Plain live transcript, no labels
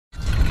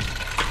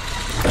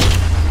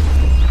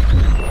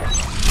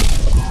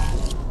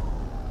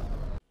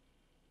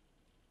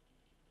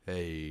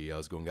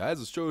How's it going, guys?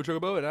 It's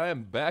Chocobo, and I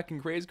am back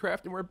in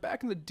Crazecraft, and we're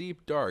back in the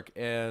Deep Dark.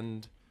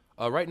 And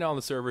right now on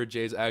the server,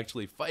 Jay's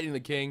actually fighting the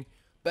king.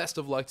 Best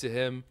of luck to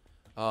him.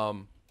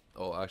 Oh,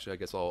 actually, I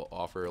guess I'll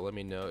offer. Let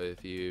me know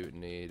if you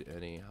need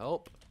any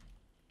help.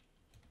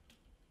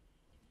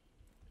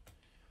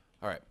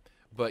 All right,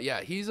 but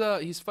yeah,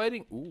 he's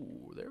fighting.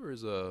 Ooh,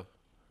 there's a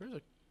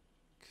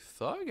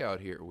thug out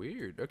here.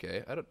 Weird.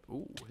 Okay, I don't.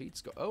 Ooh, heat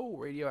scar. Oh,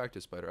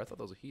 radioactive spider. I thought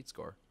that was a heat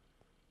scar.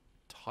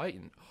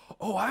 Titan.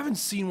 Oh, I haven't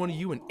seen one of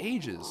you in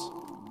ages.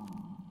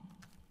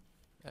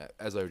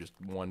 As I just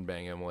one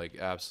bang him, like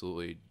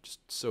absolutely just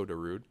so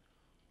rude.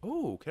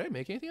 Oh, can I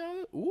make anything out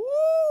of it?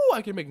 Ooh,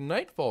 I can make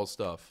nightfall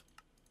stuff.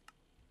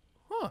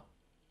 Huh.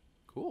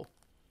 Cool.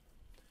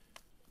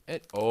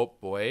 And oh,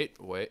 wait.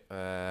 We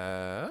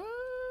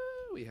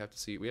have to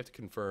see. We have to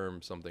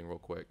confirm something real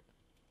quick.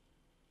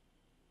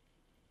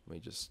 Let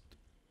me just.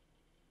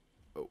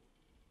 Oh.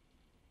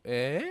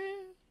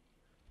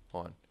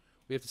 Hold on.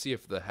 We have to see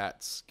if the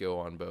hats go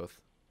on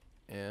both.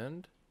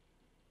 And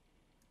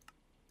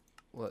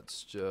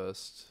let's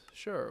just,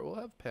 sure, we'll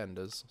have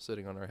pandas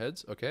sitting on our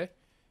heads, okay?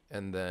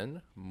 And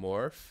then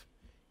morph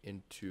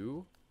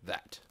into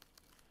that.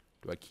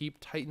 Do I keep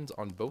titans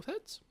on both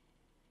heads?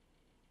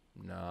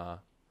 Nah.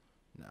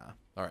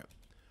 All right.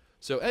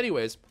 So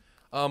anyways,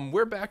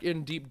 we're back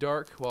in Deep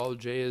Dark while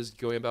Jay is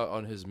going about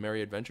on his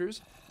merry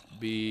adventures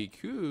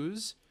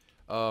because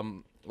a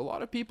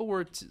lot of people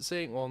were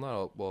saying,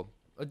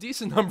 a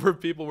decent number of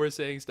people were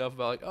saying stuff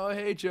about like, oh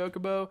hey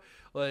Chocobo,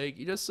 like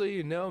just so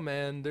you know,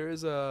 man,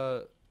 there's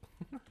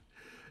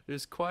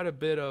quite a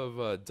bit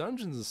of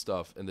dungeons and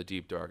stuff in the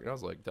Deep Dark. And I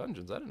was like,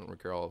 dungeons? I didn't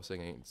recall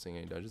seeing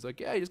any dungeons. Like,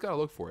 yeah, you just gotta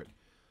look for it.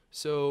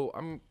 So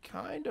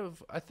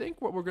I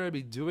think what we're gonna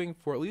be doing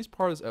for at least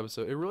part of this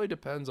episode, it really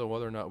depends on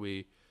whether or not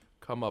we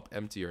come up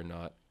empty or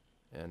not.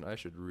 And I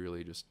should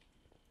really just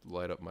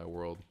light up my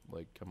world.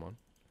 Like, come on.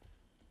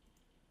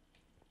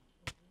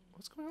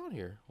 What's going on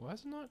here? Why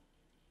is it not?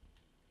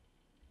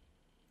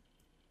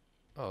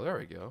 Oh, there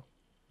we go.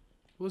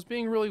 It was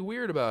being really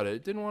weird about it.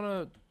 It didn't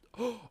want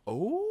to...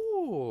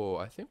 Oh,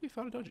 I think we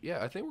found a dungeon.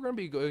 Yeah, I think we're going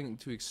to be going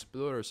to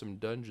explore some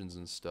dungeons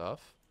and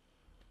stuff.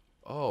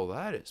 Oh,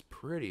 that is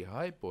pretty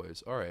hype,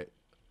 boys. All right.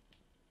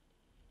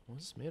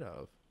 What's this made out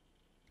of?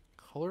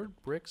 Colored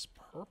bricks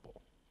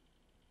purple.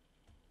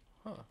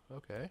 Huh,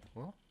 okay.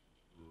 Well,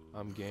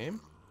 I'm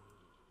game.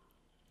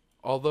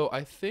 Although,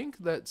 I think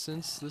that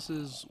since this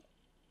is...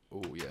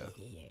 Oh, yeah.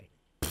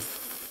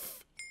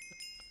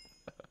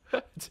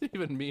 I didn't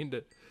even mean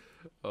to.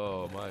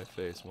 Oh, my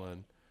face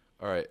won.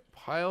 Alright,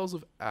 piles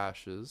of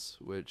ashes,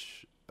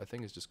 which I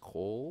think is just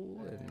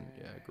coal and,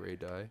 yeah, gray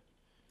dye.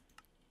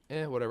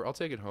 Whatever. I'll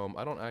take it home.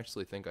 I don't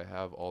actually think I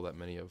have all that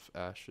many of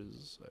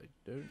ashes. I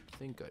don't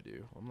think I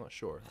do. I'm not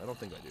sure. I don't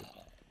think I do.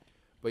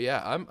 But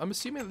yeah, I'm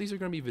assuming that these are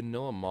going to be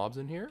vanilla mobs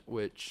in here,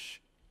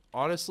 which,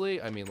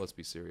 honestly, I mean, let's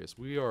be serious.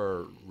 We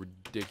are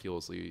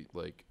ridiculously,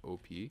 like,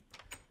 OP.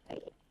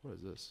 What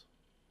is this?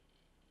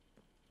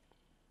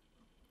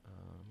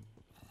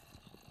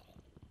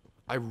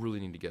 I really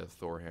need to get a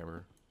Thor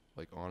hammer.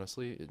 Like,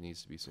 honestly, it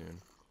needs to be soon.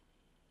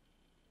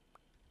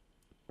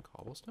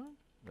 Cobblestone?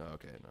 No,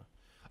 okay, no.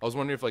 I was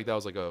wondering if, like, that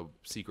was, like, a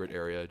secret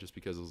area just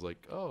because it was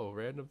like, oh,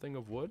 random thing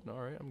of wood?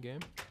 Alright, I'm game.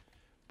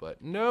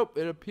 But, nope,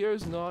 it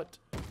appears not.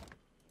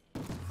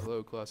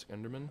 Hello, Classic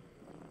Enderman.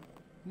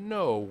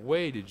 No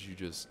way did you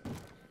just...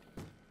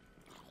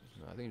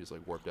 No, I think you just,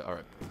 like, warped out.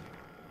 Alright.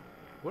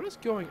 What is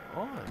going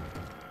on?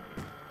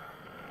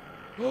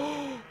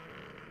 Oh!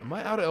 Am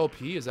I out of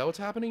LP? Is that what's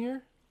happening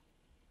here?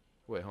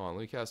 Wait, hold on.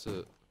 Let me cast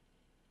a...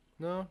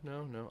 No.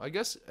 I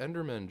guess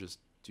Endermen just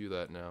do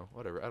that now.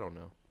 Whatever. I don't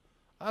know.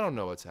 I don't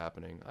know what's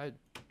happening. I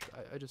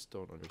just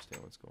don't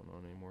understand what's going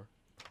on anymore.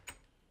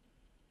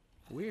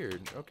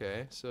 Weird.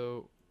 Okay,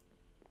 so...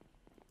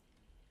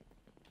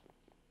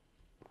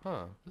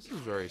 Huh. This is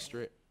very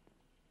strange.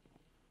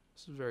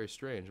 This is very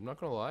strange. I'm not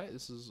gonna lie.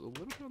 This is a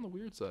little bit on the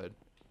weird side.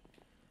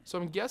 So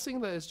I'm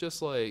guessing that it's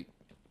just like...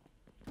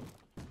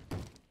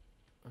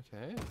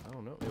 Okay, I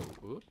don't know.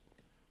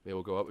 Maybe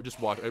we'll go up.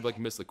 Just watch. I'd like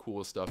miss the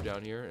coolest stuff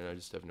down here, and I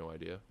just have no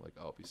idea. Like,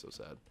 I'll be so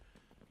sad.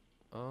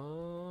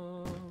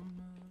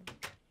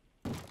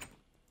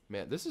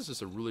 Man, this is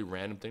just a really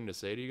random thing to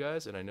say to you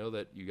guys, and I know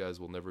that you guys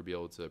will never be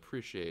able to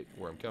appreciate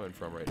where I'm coming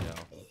from right now.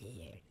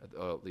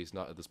 At least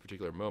not at this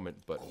particular moment.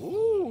 But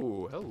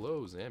ooh,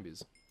 hello,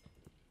 zombies.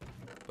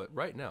 But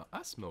right now,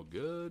 I smell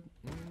good.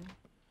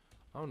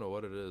 I don't know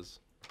what it is.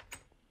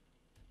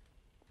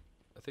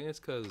 I think it's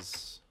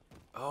because.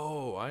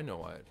 Oh, I know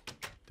why.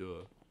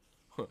 Duh.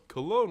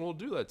 Cologne will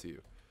do that to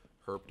you.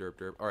 Herp, derp,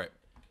 derp. Alright,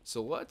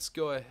 so let's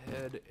go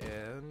ahead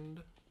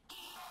and...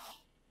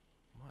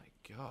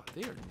 My god,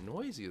 they are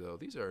noisy, though.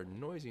 These are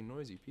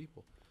noisy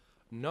people.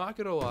 Not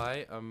gonna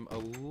lie, I'm a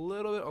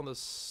little bit on the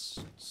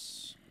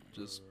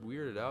just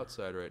weirded out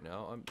side right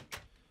now.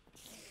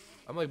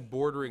 I'm like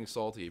bordering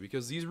salty,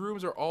 because these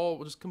rooms are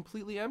all just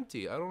completely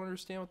empty. I don't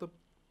understand what the...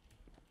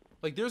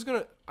 Like,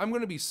 I'm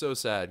gonna be so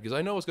sad, because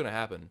I know what's gonna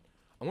happen.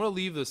 I'm gonna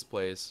leave this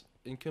place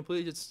and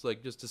completely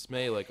just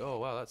dismay, like, oh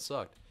wow, that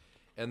sucked.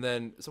 And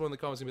then someone in the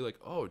comments gonna be like,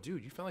 "Oh,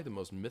 dude, you found like the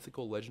most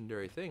mythical,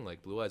 legendary thing.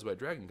 Like Blue Eyes White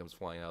Dragon comes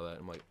flying out of that."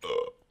 I'm like,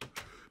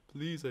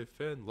 "Please, I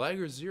found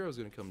Liger Zero is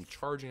gonna come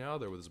charging out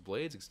of there with his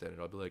blades extended."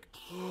 I'll be like,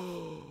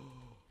 "Oh,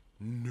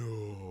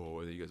 no!"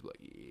 And then you guys be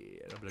like,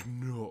 "Yeah," and I'll be like,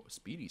 "No,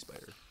 Speedy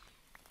Spider."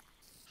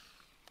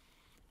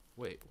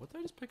 Wait, what did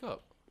I just pick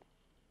up?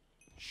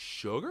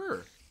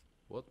 Sugar?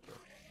 What the?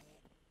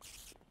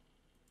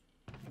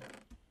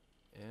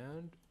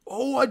 And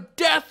oh, a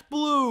Death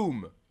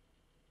Bloom!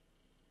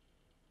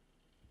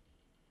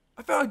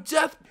 I found a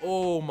death.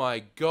 Oh my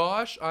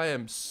gosh, I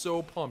am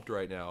so pumped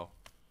right now.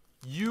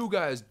 You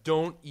guys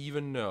don't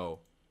even know.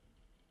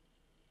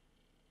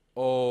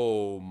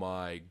 Oh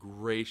my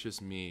gracious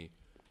me.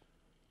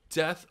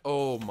 Death.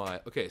 Oh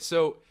my. Okay,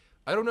 so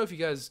I don't know if you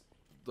guys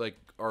like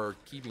are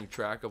keeping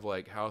track of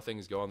like how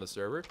things go on the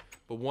server,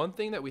 but one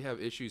thing that we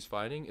have issues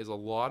finding is a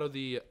lot of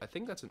the, I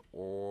think that's an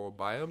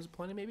biomes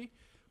planet maybe.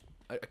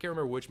 I can't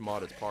remember which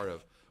mod it's part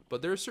of.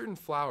 But there are certain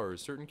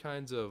flowers, certain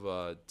kinds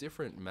of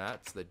different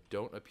mats that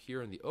don't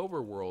appear in the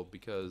overworld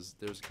because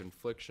there's a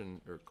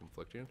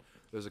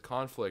there's a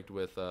conflict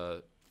with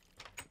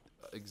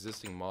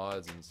existing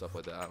mods and stuff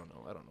like that. I don't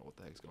know what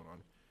the heck's going on,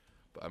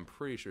 but I'm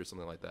pretty sure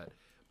something like that.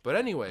 But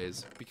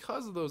anyways,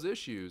 because of those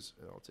issues,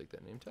 and I'll take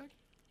that name tag.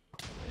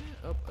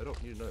 Oh, I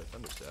don't need another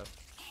Thunderstaff.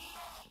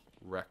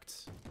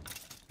 Wrecked.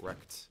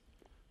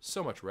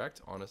 So much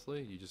wrecked,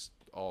 honestly. You just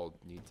all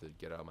need to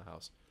get out of my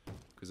house.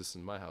 Because this is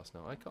my house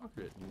now. I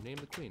conquered it. You name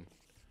the queen.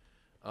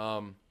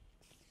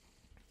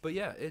 But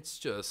yeah, it's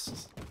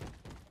just...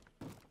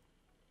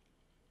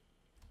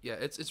 Yeah,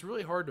 it's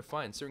really hard to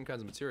find certain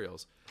kinds of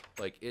materials.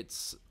 Like,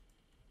 it's...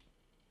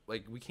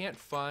 Like, we can't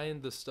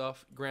find the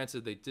stuff...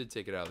 Granted, they did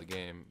take it out of the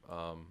game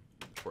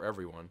for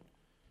everyone.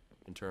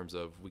 In terms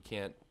of, we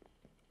can't...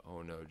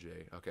 Oh no,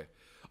 Jay. Okay.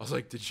 I was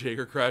like, did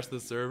Jaeger crash the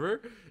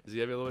server? Is he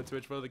having a little bit too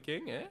much fun with the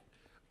king? Eh?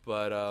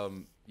 But,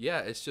 yeah,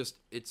 it's just,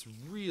 it's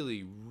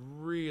really,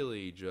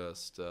 really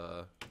just,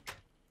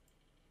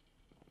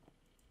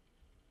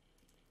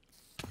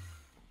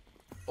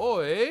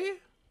 Oi!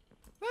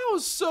 That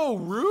was so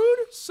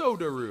rude! So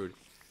rude.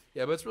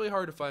 Yeah, but it's really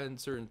hard to find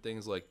certain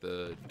things like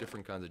the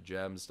different kinds of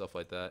gems, stuff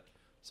like that.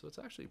 So it's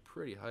actually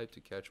pretty hyped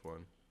to catch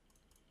one.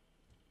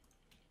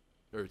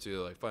 Or to,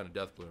 like, find a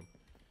Death Bloom.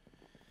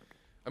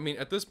 I mean,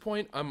 at this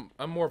point, I'm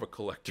more of a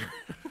collector.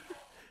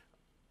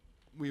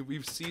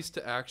 We've ceased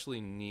to actually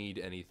need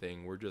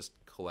anything. We're just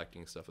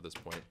collecting stuff at this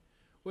point,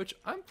 which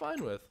I'm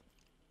fine with.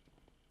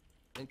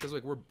 And because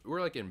like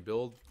we're like in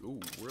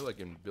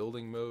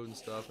building mode and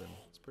stuff, and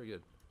it's pretty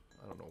good.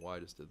 I don't know why I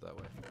just did that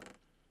way.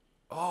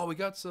 Oh, we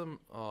got some.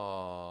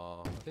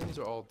 I think these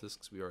are all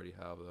discs we already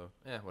have though.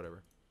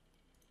 Whatever.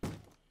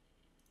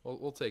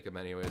 We'll take them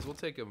anyways. We'll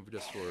take them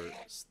just for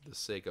the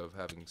sake of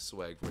having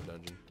swag for a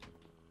dungeon.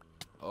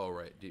 Oh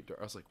right, deep dark.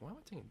 I was like, why am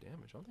I taking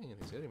damage? I don't think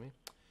anything's hitting me.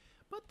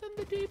 But then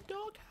the deep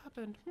dog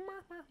happened.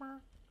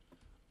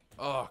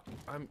 Oh,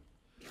 I'm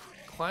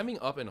climbing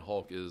up in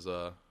Hulk is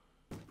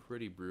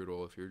pretty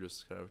brutal if you're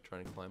just kind of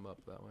trying to climb up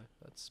that way.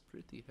 That's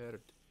pretty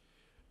hard.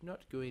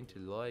 Not going to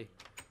lie.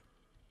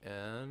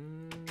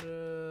 And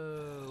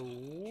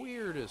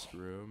weirdest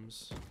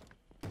rooms.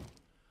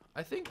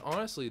 I think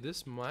honestly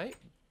this might.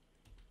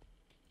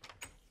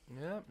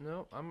 Yeah,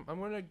 no, I'm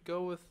gonna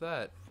go with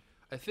that.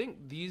 I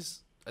think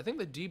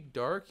the Deep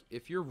Dark,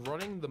 if you're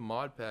running the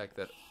mod pack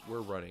that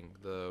we're running,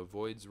 the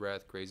Void's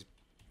Wrath Crazy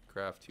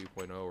Craft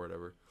 2.0 or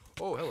whatever.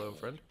 Oh, hello,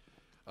 friend.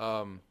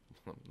 I'm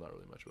not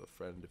really much of a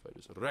friend if I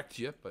just wrecked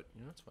you, but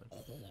you know, it's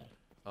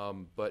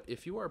fine. But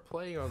if you are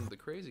playing on the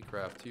Crazy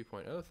Craft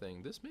 2.0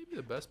 thing, this may be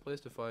the best place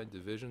to find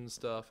division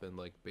stuff and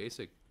like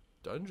basic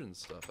dungeon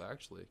stuff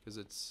actually, because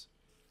it's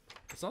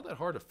not that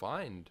hard to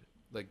find.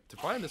 Like to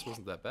find this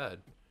wasn't that bad.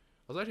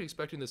 I was actually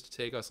expecting this to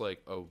take us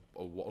like a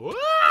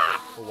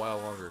while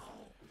longer.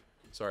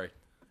 Sorry.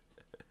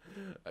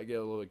 I get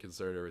a little bit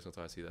concerned every single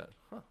time I see that.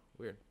 Huh,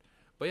 weird.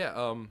 But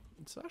yeah,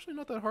 it's actually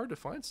not that hard to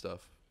find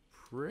stuff.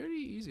 Pretty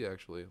easy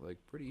actually, like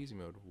pretty easy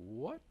mode.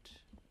 What?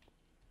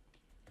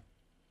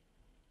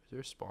 Is there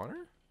a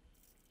spawner?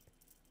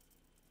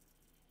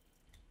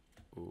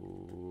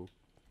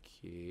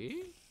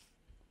 Okay.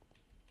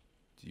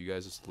 Do you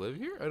guys just live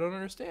here? I don't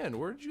understand.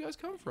 Where did you guys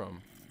come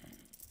from?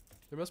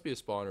 There must be a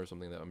spawner or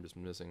something that I'm just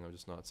missing. I'm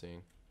just not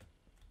seeing.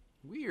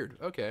 Weird.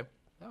 Okay.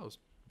 That was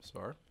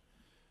bizarre.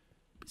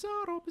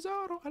 Bizarro,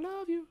 I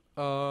love you.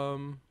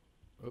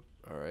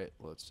 Alright,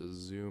 let's just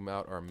zoom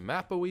out our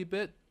map a wee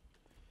bit.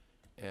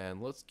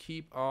 And let's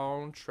keep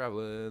on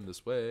traveling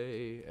this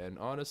way. And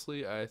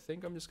honestly, I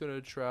think I'm just going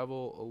to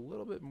travel a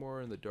little bit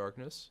more in the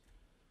darkness.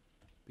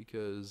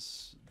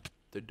 Because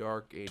the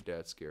dark ain't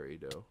that scary,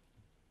 though.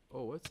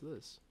 Oh, what's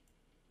this?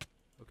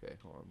 Okay,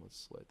 hold on.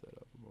 Let's light that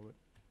up a moment.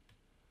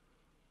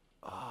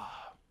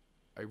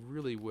 I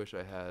really wish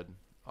I had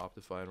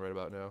Optifine right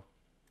about now.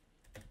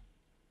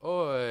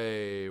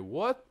 Oi,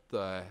 what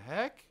the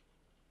heck?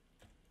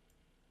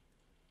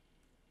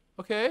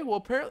 Okay, well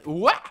apparently,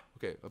 what?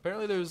 Okay,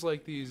 apparently there's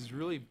like these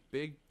really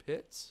big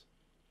pits.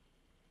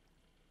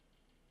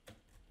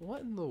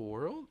 What in the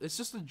world? It's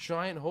just a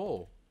giant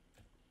hole.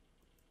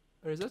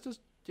 Or is that just...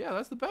 Yeah,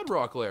 that's the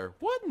bedrock layer.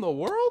 What in the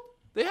world?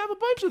 They have a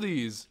bunch of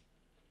these.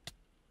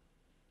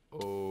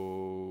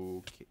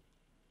 Okay.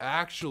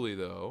 Actually,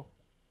 though...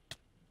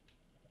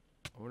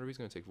 I wonder if he's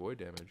going to take void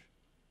damage.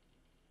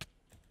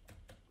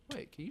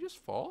 Wait, can you just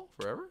fall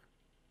forever?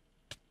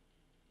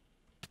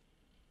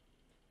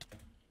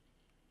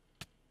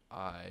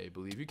 I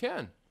believe you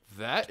can.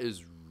 That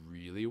is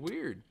really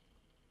weird.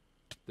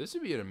 This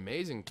would be an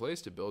amazing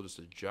place to build just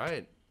a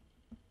giant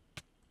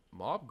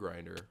mob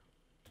grinder.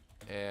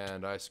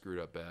 And I screwed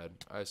up bad.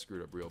 I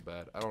screwed up real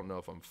bad. I don't know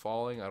if I'm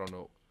falling. I don't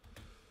know.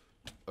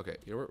 Okay,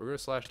 you know what? We're going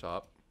to slash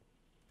top.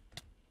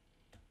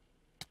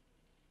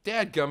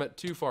 Dadgummit,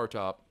 too far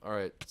top.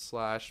 Alright,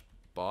 slash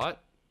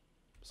bot.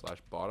 Slash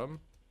bottom.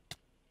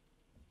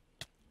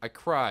 I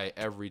cry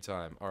every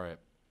time. Alright.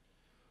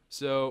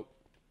 So...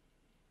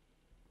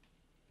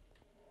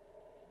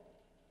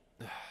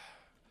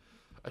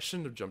 I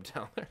shouldn't have jumped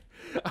down there.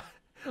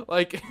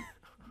 Like...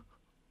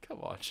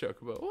 Come on,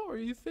 Chocobo. What were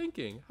you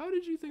thinking? How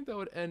did you think that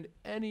would end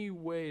any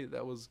way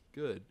that was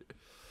good?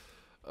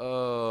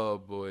 Oh,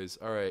 boys.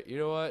 Alright, you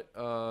know what?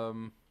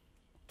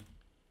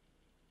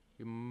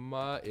 You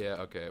might... Yeah,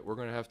 okay. We're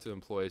going to have to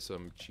employ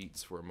some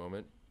cheats for a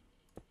moment.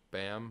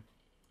 Bam.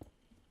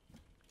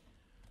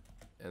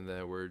 And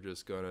then we're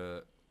just going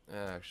to...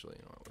 Actually,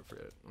 you know what?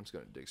 Forget it. I'm just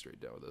going to dig straight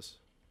down with this.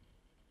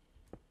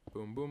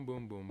 Boom, boom,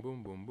 boom, boom,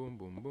 boom, boom, boom,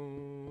 boom,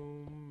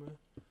 boom.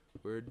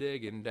 We're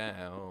digging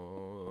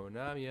down.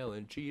 I'm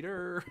yelling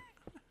cheater.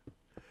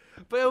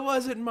 But it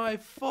wasn't my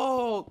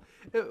fault.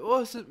 It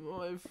wasn't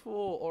my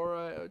fault. All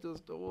right, it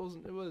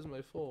was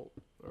my fault.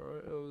 All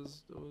right, it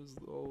was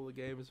all the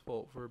game's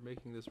fault for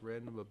making this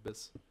random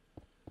abyss.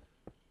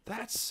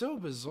 That's so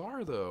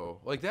bizarre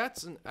though. Like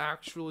that's an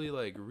actually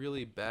like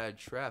really bad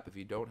trap if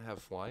you don't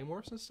have flying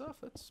morphs and stuff.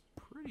 That's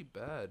pretty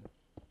bad.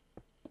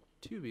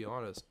 To be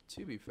honest,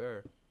 to be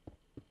fair.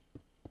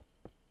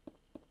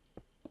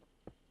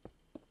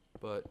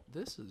 But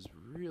this is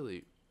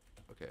really...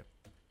 Okay.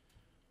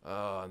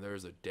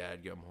 There's a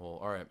dadgum hole.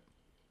 Alright.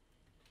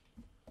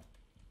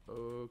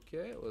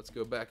 Okay, let's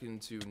go back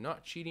into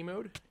not cheating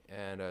mode.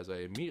 And as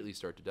I immediately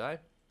start to die...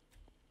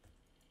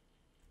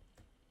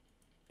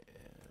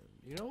 And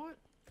you know what?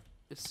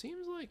 It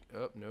seems like...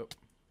 Oh, nope.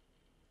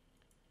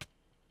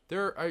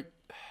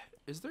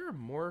 Is there a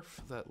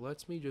morph that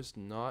lets me just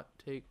not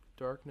take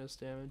darkness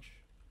damage?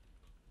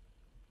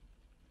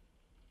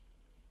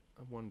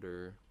 I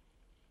wonder...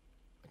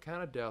 I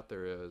kind of doubt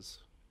there is.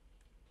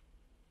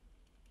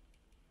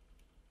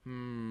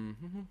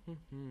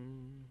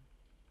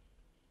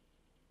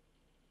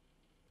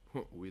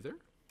 Wither?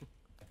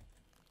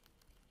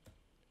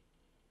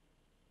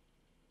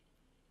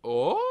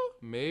 Oh,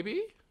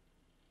 maybe?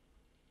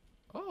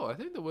 Oh, I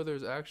think the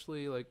Wither's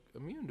actually, like,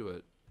 immune to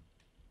it.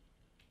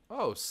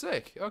 Oh,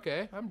 sick.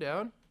 Okay, I'm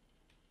down.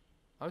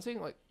 I'm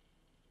thinking, like...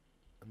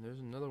 And there's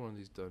another one of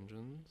these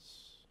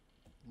dungeons.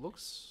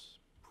 Looks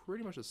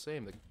pretty much the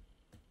same.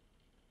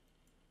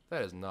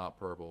 That is not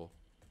purple.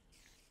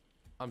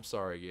 I'm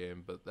sorry,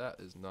 game, but that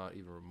is not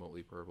even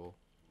remotely purple.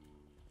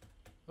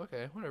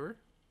 Okay, whatever.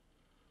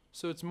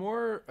 So it's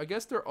more... I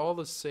guess they're all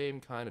the same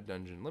kind of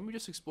dungeon. Let me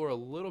just explore a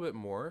little bit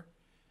more,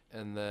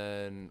 and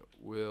then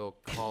we'll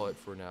call it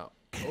for now.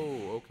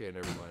 Oh, okay,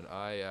 never mind.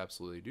 I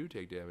absolutely do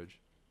take damage.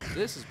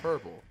 This is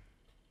purple.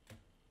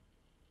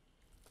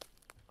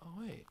 Oh,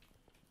 wait.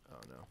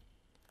 Oh, no.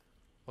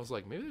 I was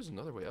like, maybe there's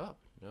another way up.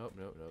 Nope,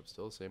 nope, nope.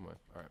 Still the same way.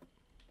 Alright.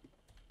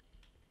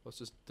 Let's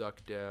just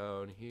duck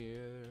down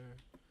here.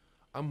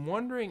 I'm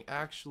wondering,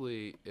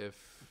 actually,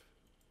 if...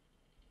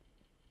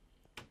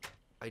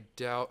 I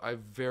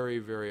very,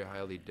 very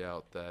highly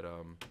doubt that,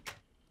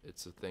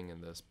 it's a thing in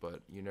this,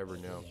 but you never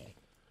know.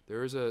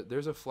 There's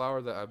a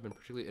flower that I've been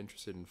particularly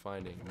interested in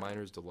finding.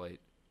 Miner's Delight.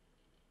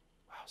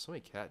 Wow, so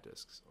many cat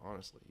discs.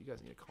 Honestly, you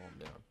guys need to calm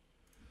down.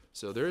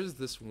 So there's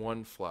this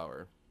one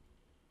flower.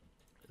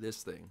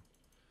 This thing.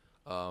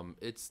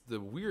 It's the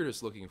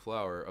weirdest looking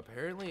flower.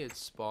 Apparently it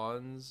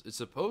spawns... It's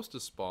supposed to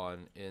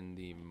spawn in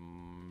the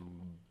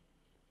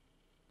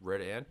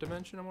red ant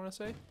dimension, I want to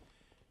say.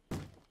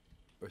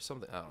 Or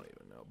something, I don't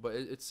even know. But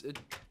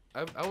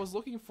I was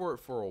looking for it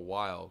for a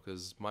while,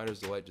 because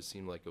Miner's Delight just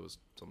seemed like it was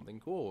something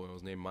cool. It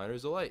was named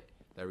Miner's Delight.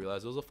 I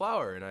realized it was a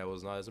flower, and I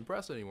was not as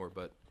impressed anymore.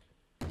 But,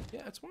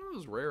 yeah, it's one of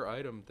those rare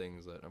item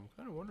things that I'm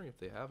kind of wondering if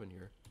they have in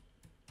here.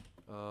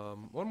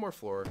 One more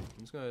floor.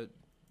 I'm just going to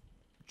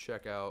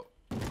check out...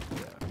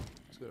 Yeah,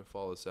 just gonna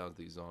follow the sound of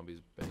these zombies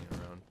banging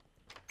around.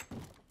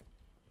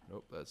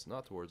 Nope, that's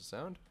not towards the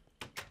sound.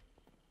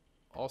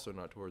 Also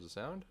not towards the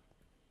sound.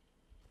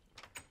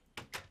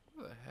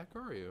 Where the heck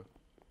are you?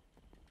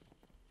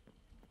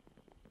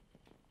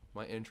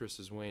 My interest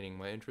is waning.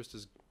 My interest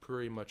is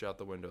pretty much out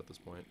the window at this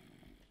point.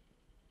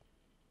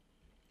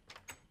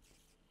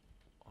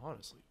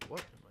 Honestly, what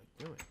am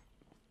I doing?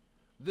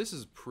 This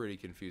is pretty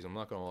confusing, I'm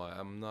not gonna lie.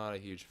 I'm not a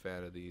huge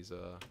fan of these,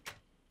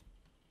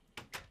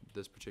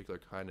 this particular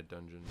kind of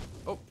dungeon.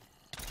 Oh,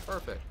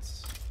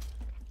 perfect.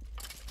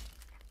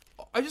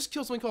 I just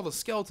killed something called the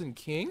Skeleton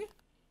King?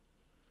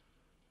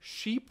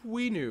 Sheep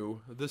Weenu,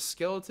 the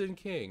Skeleton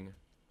King.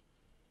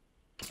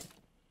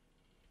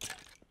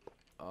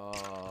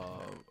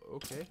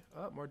 Okay.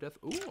 More death.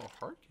 Ooh, a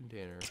heart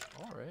container.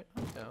 Alright,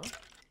 I'm down.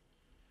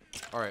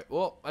 Alright,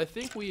 well, I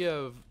think we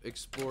have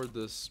explored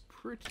this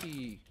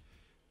pretty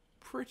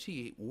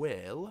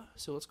well.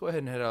 So let's go ahead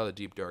and head out of the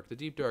Deep Dark. The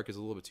Deep Dark is a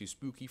little bit too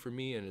spooky for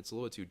me, and it's a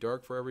little bit too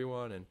dark for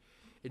everyone, and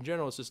in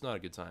general, it's just not a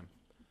good time.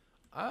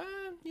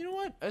 You know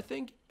what? I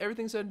think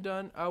everything said and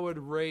done, I would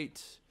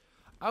rate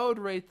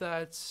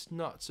that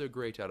not so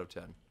great out of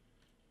 10.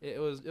 It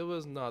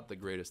was not the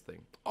greatest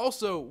thing.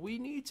 Also, we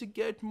need to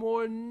get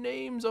more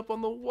names up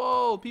on the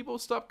wall. People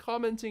stop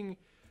commenting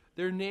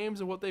their names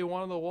and what they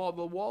want on the wall.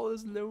 The wall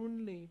is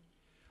lonely.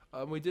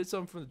 We did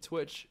some from the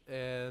Twitch,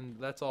 and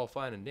that's all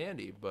fine and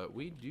dandy, but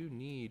we do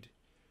need...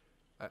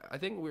 I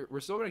think we're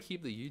still going to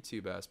keep the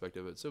YouTube aspect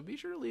of it, so be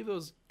sure to leave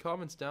those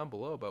comments down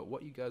below about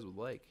what you guys would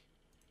like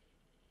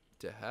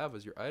to have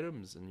as your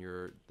items and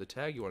the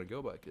tag you want to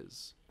go by,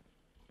 because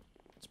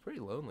it's pretty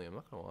lonely, I'm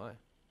not going to lie.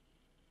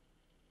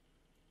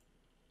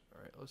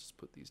 Alright, let's just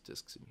put these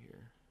discs in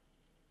here.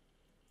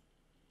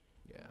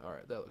 Yeah,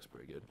 alright, that looks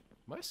pretty good.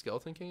 Am I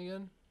Skeleton King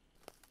again?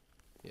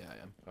 Yeah,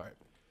 I am. Alright.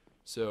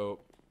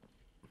 So,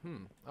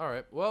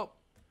 alright, well,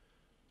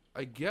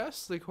 I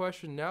guess the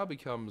question now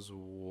becomes,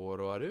 what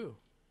do I do?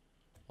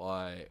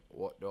 Why,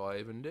 what do I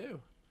even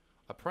do?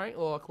 I pranked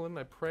Lachlan,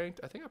 I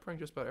think I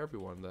pranked just about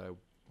everyone that I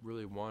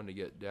really wanted to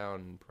get down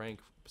and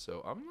prank,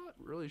 so I'm not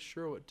really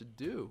sure what to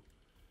do.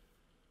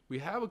 We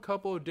have a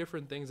couple of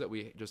different things that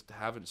we just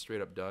haven't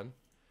straight up done.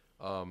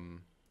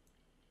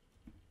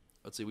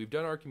 Let's see, we've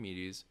done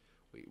Archimedes.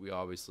 We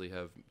obviously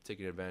have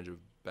taken advantage of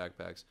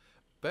backpacks.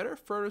 Better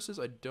furnaces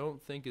I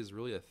don't think is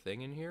really a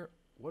thing in here.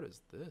 What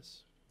is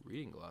this?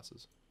 Reading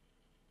glasses.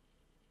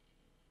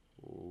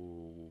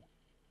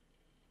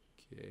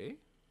 Okay.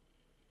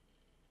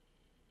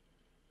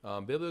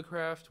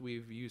 Bibliocraft,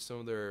 we've used some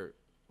of their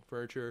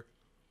furniture.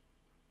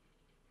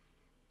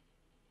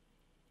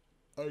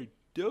 I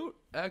don't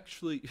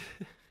actually...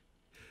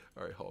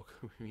 Alright, Hulk,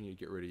 we need to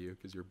get rid of you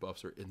because your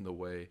buffs are in the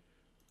way.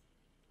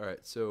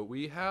 Alright, so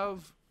we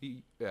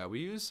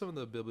use some of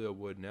the Biblio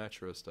Wood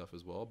Natura stuff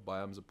as well.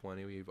 Biomes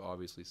Aplenty, we've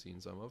obviously seen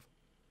some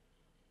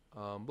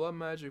of. Blood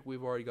Magic,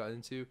 we've already gotten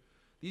into.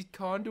 These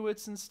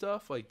conduits and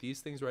stuff, like these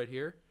things right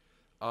here,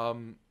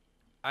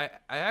 I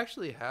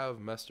actually have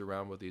messed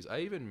around with these. I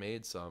even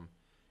made some,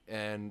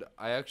 and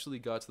I actually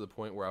got to the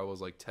point where I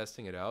was like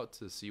testing it out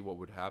to see what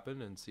would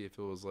happen and see if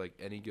it was like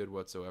any good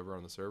whatsoever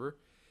on the server.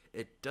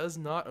 It does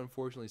not,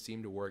 unfortunately,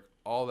 seem to work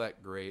all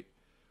that great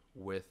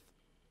with...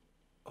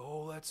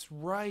 Oh, that's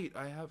right.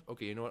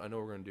 Okay, you know what? I know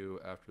what we're going to do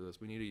after this.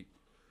 We need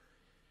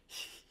to...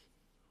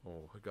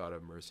 Oh, God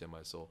have mercy on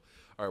my soul.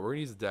 All right, we're going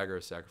to use the Dagger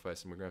of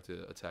Sacrifice, and we're going to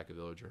have to attack a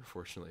villager,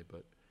 unfortunately,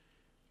 but...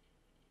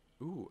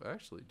 Ooh,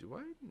 actually, do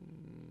I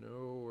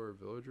know where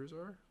villagers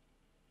are?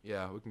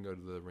 Yeah, we can go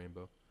to the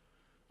rainbow.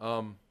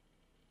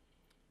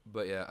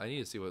 But yeah, I need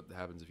to see what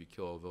happens if you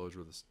kill a villager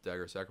with a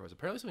Dagger of Sacrifice.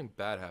 Apparently something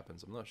bad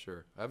happens. I'm not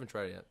sure. I haven't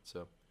tried it yet,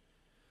 so...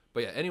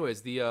 But yeah,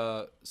 anyways,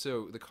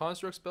 so the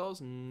construct spells,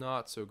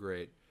 not so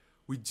great.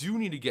 We do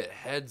need to get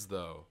heads,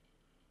 though.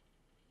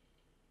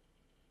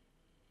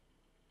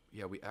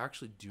 Yeah, we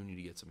actually do need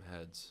to get some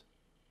heads.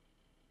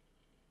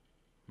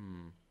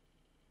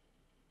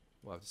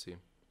 We'll have to see.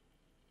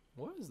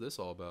 What is this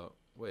all about?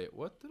 Wait,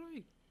 what did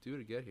I do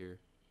to get here?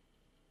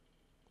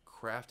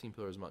 Crafting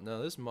pillars mod.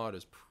 No, this mod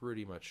is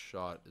pretty much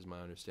shot, is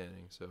my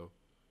understanding, so...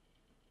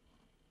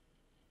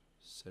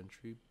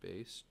 Sentry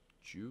base,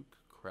 juke,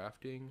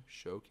 crafting,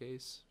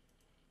 showcase.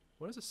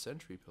 What is a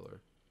sentry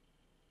pillar?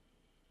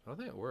 I don't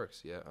think it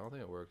works. Yeah, I don't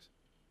think it works.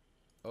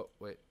 Oh,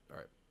 wait.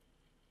 Alright.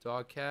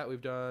 Dog cat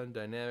we've done.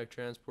 Dynamic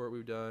transport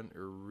we've done.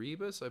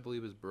 Erebus I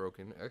believe is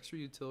broken. Extra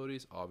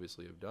utilities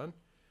obviously have done.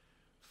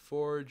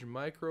 Forge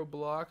micro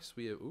blocks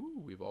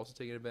we've also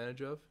taken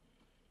advantage of.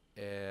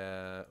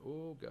 And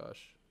oh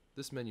gosh.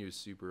 This menu is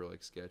super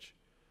like sketch.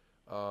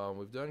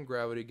 We've done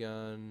gravity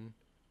gun.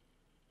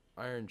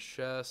 Iron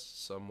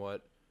chest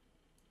somewhat.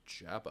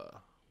 Jabba.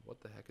 What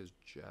the heck is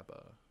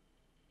Jabba?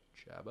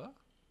 Jabba?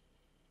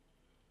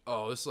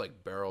 Oh, this is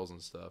like barrels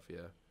and stuff,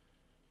 yeah.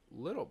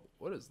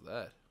 What is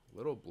that?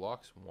 Little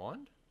blocks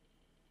wand?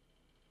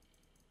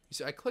 You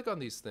see, I click on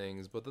these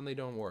things, but then they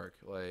don't work.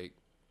 Like,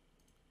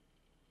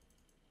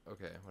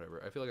 okay,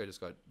 whatever. I feel like I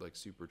just got like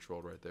super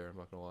trolled right there, I'm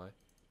not gonna lie.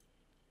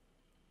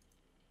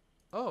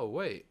 Oh,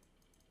 wait.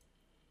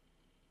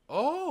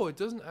 Oh, it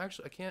doesn't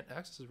actually, I can't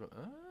access it from,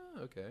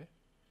 okay.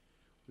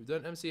 We've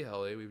done MC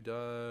Heli, we've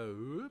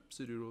done,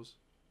 oopsie doodles.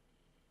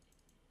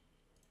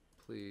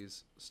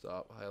 Please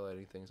stop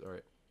highlighting things.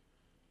 Alright.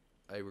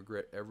 I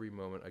regret every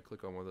moment I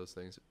click on one of those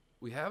things.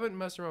 We haven't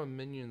messed around with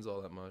minions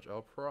all that much.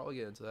 I'll probably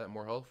get into that.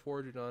 More health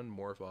forge done.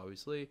 Morph,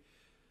 obviously.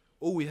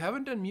 Oh, we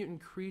haven't done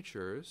mutant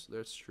creatures.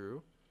 That's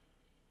true.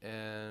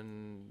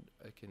 And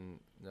I can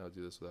now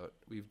do this without...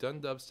 We've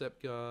done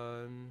dubstep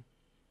gun.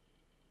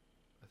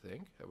 I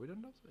think. Have we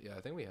done dubstep? Yeah,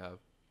 I think we have.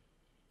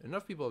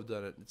 Enough people have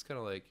done it. It's kind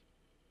of like...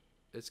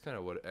 It's kind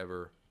of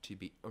whatever, to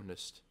be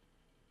honest.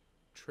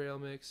 Trail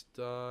mix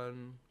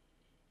done.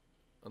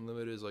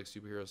 Unlimited is like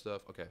superhero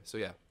stuff. Okay, so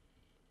yeah.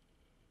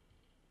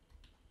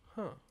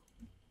 Huh.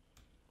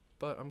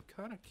 But I'm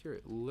kind of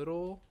curious.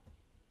 Little.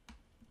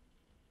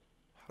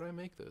 How do I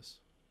make this?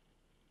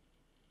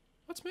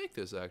 Let's make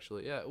this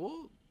actually. Yeah,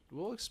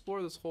 we'll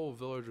explore this whole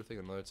villager thing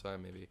another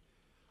time maybe.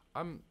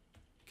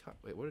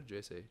 Wait, what did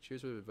Jay say?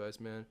 Cheers for the advice,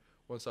 man.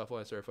 One soft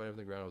line, I started fighting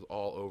everything ground. I was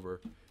all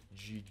over.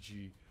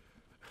 GG.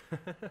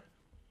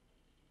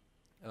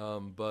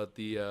 But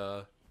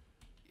the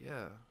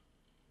yeah,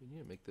 we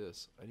need to make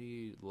this. I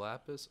need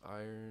lapis,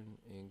 iron,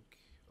 ink.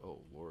 Oh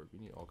lord, we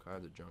need all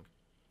kinds of junk.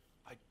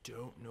 I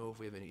don't know if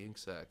we have any ink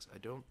sacks. I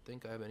don't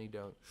think I have any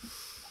down.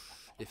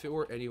 If it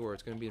were anywhere,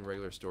 it's gonna be in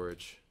regular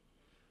storage.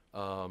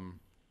 But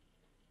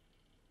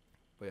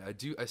yeah,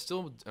 I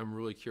still am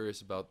really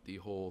curious about the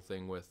whole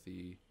thing with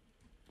the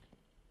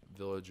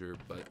villager,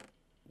 but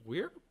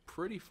we're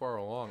pretty far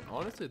along.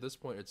 Honestly, at this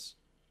point,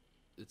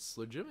 it's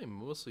legitimately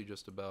mostly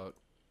just about.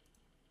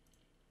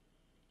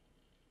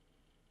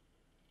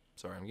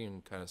 Sorry, I'm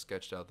getting kind of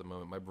sketched out at the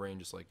moment. My brain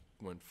just like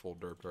went full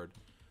derp hard.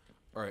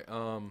 All right,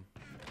 All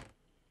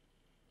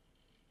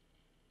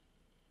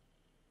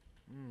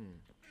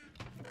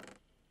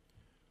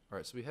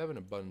right, so we have an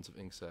abundance of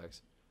ink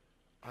sacs.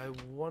 I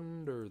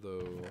wonder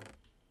though.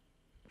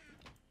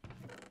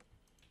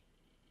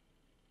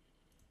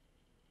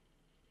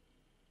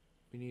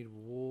 We need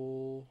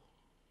wool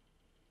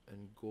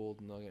and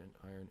gold nugget and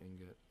iron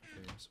ingot.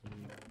 Okay, so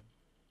we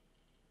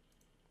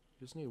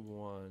just need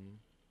one.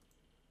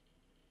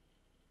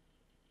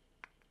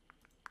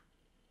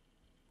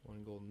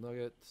 One gold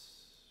nugget.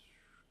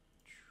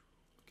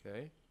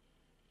 Okay.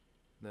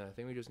 Then I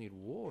think we just need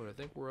wool, and I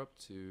think we're up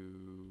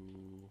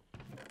to.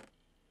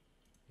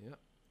 Yeah.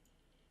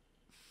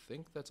 I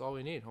think that's all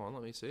we need. Hold on,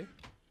 let me see.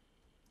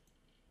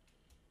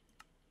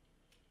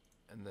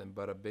 And then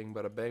bada bing,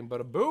 bada bang,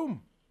 bada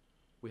boom!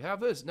 We have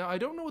this. Now, I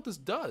don't know what this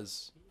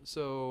does.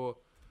 So,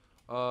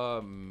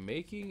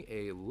 making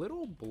a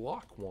little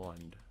block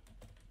wand.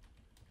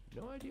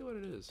 No idea what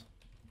it is.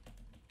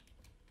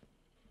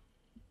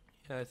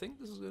 Yeah, I think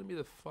this is going to be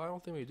the final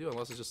thing we do,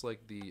 unless it's just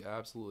like the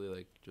absolutely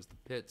like just the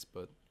pits,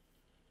 but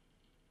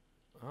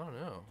I don't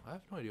know. I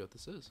have no idea what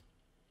this is.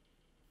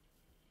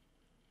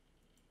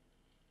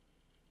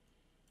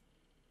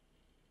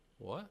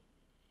 What?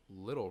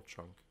 Little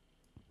chunk.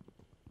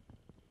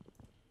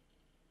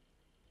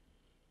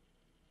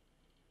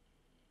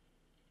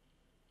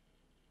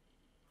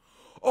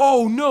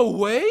 Oh, no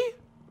way!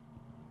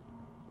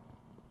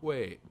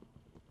 Wait.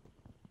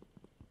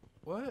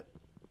 What?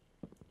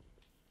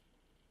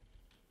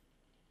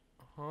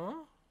 Huh?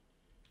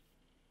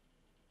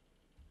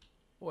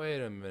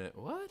 Wait a minute.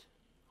 What?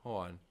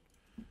 Hold on.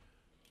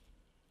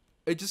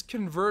 It just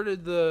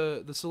converted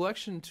the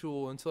selection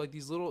tool into like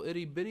these little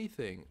itty bitty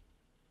thing.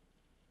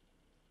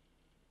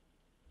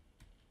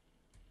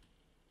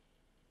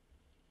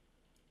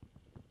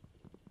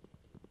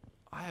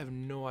 I have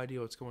no idea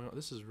what's going on.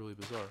 This is really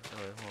bizarre.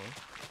 Alright, hold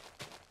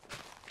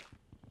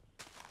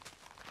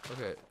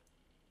on. Okay.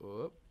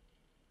 Whoop.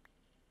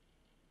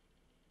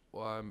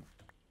 Well,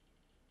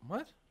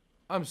 what?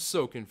 I'm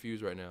so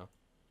confused right now.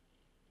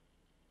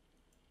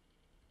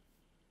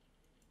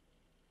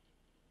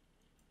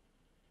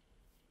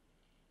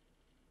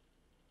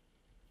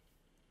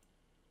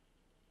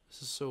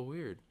 This is so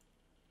weird.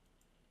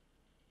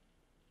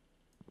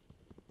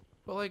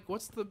 But like,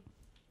 what's the...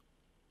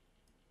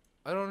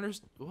 I don't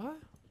understand. What?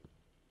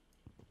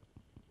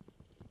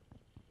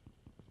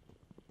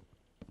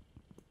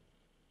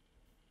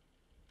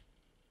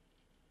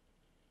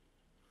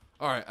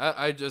 Alright,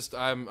 I'm just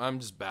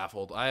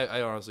baffled.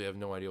 I honestly have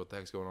no idea what the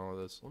heck's going on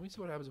with this. Let me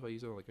see what happens if I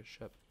use it on like a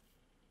ship.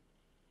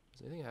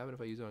 Does anything happen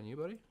if I use it on you,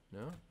 buddy?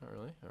 No? Not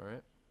really?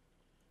 Alright.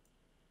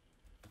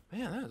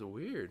 Man, that is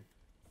weird.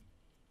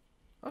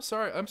 I'm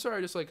sorry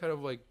I just like kind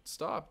of like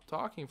stopped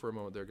talking for a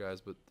moment there, guys,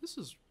 but this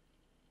is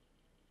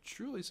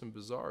truly some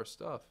bizarre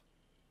stuff.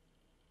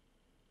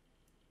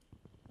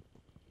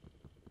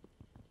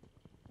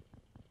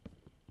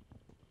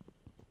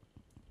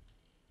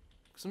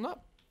 Because I'm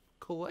not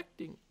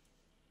collecting.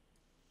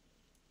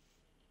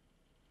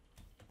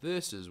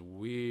 This is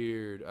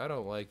weird. I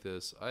don't like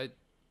this.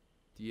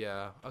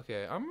 Yeah,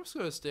 okay. I'm just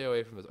gonna stay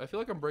away from this. I feel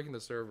like I'm breaking the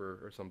server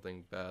or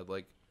something bad.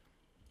 Like,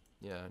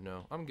 yeah,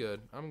 no. I'm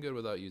good. I'm good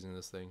without using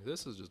this thing.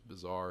 This is just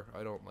bizarre.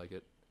 I don't like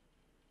it.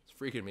 It's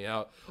freaking me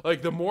out.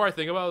 Like, the more I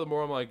think about it, the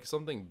more I'm like,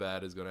 something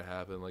bad is gonna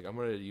happen. Like, I'm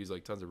gonna use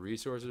like tons of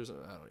resources or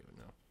something. I don't even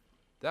know.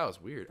 That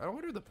was weird. I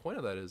wonder what the point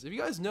of that is. If you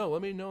guys know,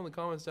 let me know in the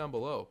comments down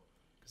below.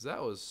 Because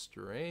that was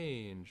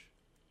strange.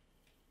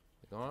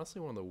 Like, honestly,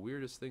 one of the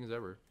weirdest things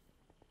ever.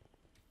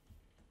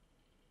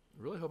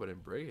 I really hope I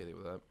didn't break anything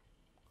with that.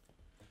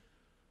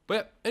 But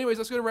yeah, anyways,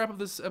 that's going to wrap up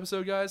this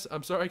episode, guys.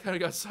 I'm sorry I kind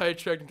of got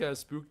sidetracked and kind of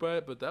spooked by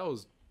it, but that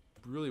was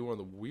really one of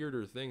the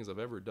weirder things I've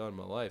ever done in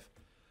my life.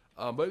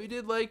 But if you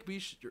did like,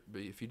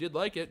 if you did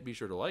like it, be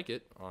sure to like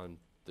it on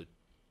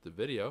the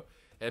video,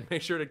 and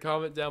make sure to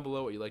comment down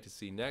below what you'd like to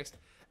see next,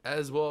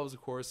 as well as,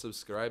 of course,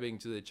 subscribing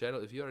to the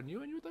channel if you are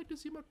new and you would like to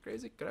see more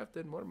crazy craft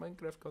and more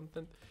Minecraft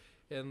content.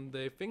 And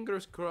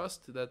fingers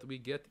crossed that we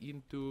get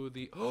into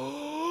the...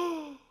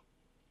 Oh!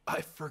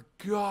 I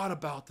forgot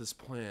about this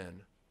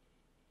plan.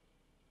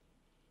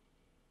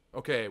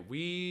 Okay,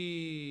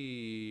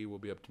 we will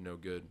be up to no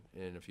good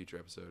in a future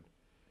episode.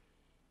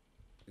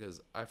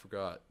 Because I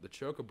forgot. The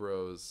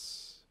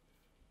Chocobros,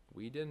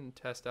 we didn't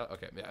test out.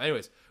 Okay, yeah,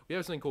 anyways, we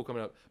have something cool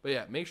coming up. But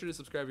yeah, make sure to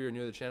subscribe if you're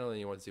new to the channel and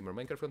you want to see more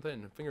Minecraft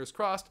content. And fingers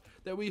crossed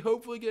that we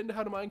hopefully get into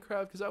How to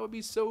Minecraft, because I would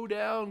be so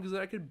down, because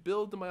I could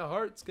build to my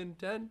heart's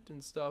content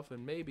and stuff.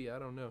 And maybe, I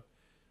don't know.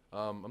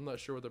 I'm not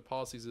sure what their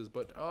policies is,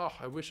 but oh,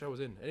 I wish I was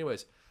in.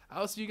 Anyways,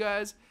 I'll see you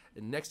guys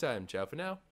next time. Ciao for now.